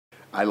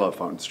I love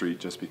Fountain Street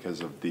just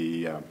because of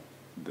the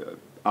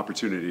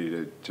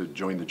opportunity to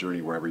join the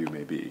journey wherever you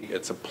may be.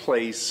 It's a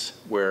place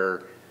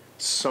where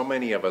so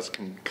many of us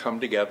can come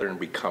together and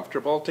be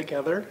comfortable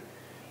together,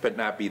 but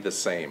not be the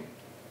same.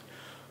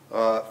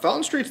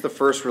 Fountain Street's the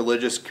first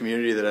religious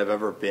community that I've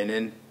ever been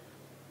in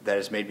that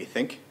has made me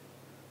think,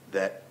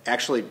 that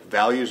actually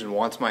values and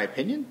wants my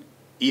opinion.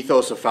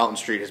 Ethos of Fountain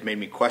Street has made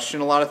me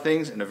question a lot of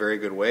things in a very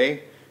good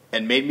way,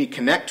 and made me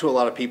connect to a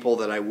lot of people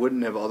that I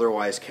wouldn't have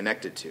otherwise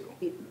connected to.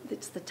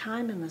 It's the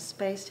time and the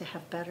space to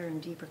have better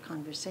and deeper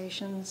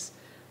conversations,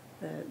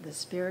 the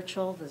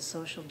spiritual, the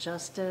social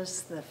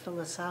justice, the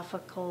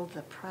philosophical,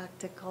 the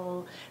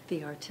practical,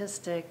 the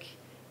artistic.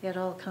 It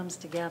all comes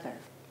together.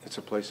 It's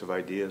a place of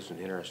ideas and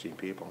interesting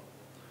people.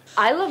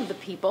 I love the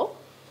people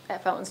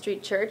at Fountain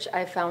Street Church.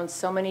 I found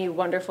so many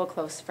wonderful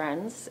close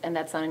friends, and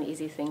that's not an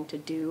easy thing to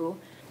do.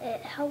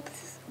 It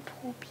helps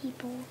poor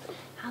people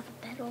have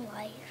a better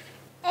life.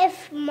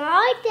 If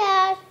my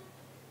dad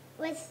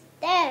was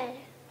there,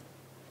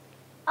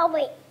 oh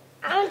wait,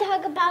 I want to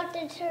talk about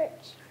the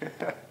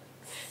church.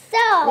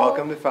 So,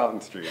 Welcome to Fountain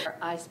Street.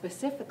 I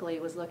specifically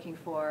was looking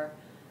for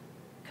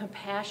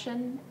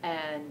compassion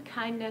and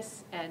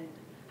kindness and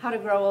how to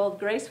grow old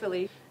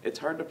gracefully. It's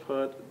hard to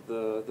put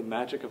the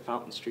magic of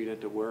Fountain Street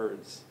into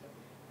words.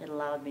 It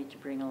allowed me to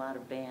bring a lot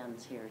of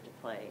bands here to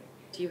play.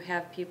 Do you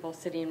have people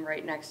sitting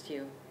right next to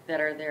you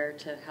that are there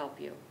to help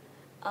you?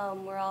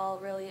 We're all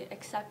really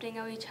accepting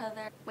of each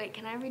other. Wait,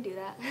 can I redo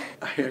that?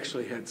 I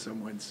actually had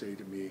someone say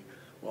to me,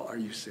 well, are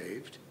you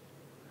saved?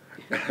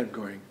 And I'm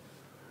going,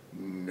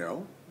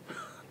 no.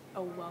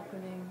 A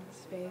welcoming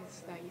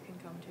space that you can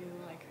come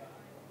to, like,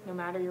 no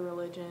matter your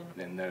religion.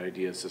 And that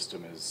idea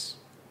system is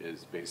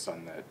based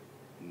on that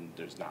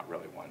there's not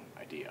really one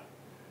idea.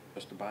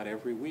 Just about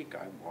every week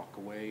I walk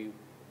away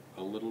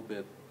a little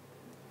bit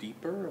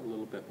deeper, a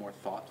little bit more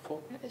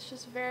thoughtful. It's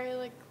just very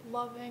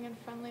loving and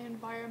friendly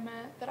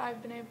environment that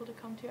I've been able to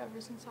come to ever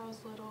since I was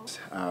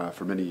little.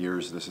 For many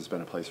years this has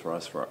been a place for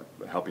us, for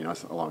helping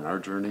us along our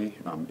journey.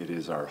 It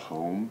is our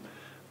home,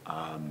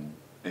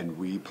 and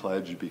we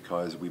pledge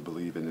because we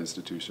believe in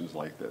institutions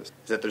like this.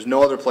 That there's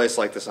no other place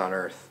like this on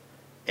earth,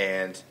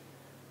 and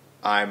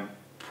I'm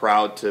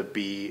proud to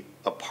be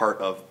a part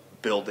of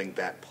building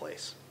that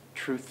place.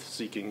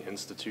 Truth-seeking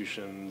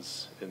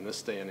institutions in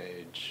this day and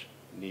age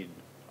need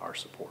our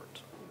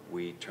support.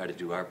 We try to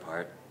do our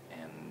part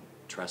and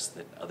trust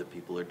that other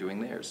people are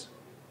doing theirs.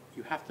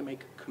 You have to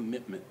make a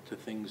commitment to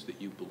things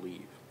that you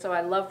believe. So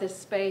I love this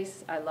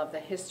space, I love the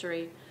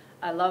history,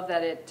 I love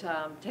that it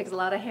takes a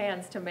lot of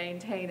hands to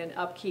maintain and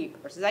upkeep.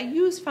 As I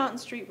use Fountain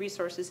Street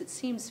resources, it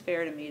seems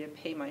fair to me to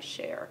pay my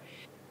share.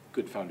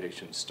 Good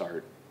foundations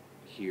start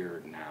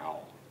here now.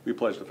 We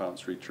pledge the Fountain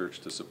Street Church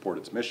to support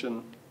its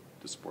mission,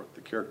 to support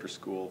the Character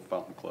School,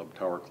 Fountain Club,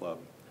 Tower Club,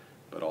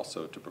 but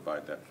also to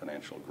provide that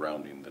financial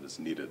grounding that is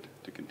needed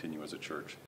to continue as a church.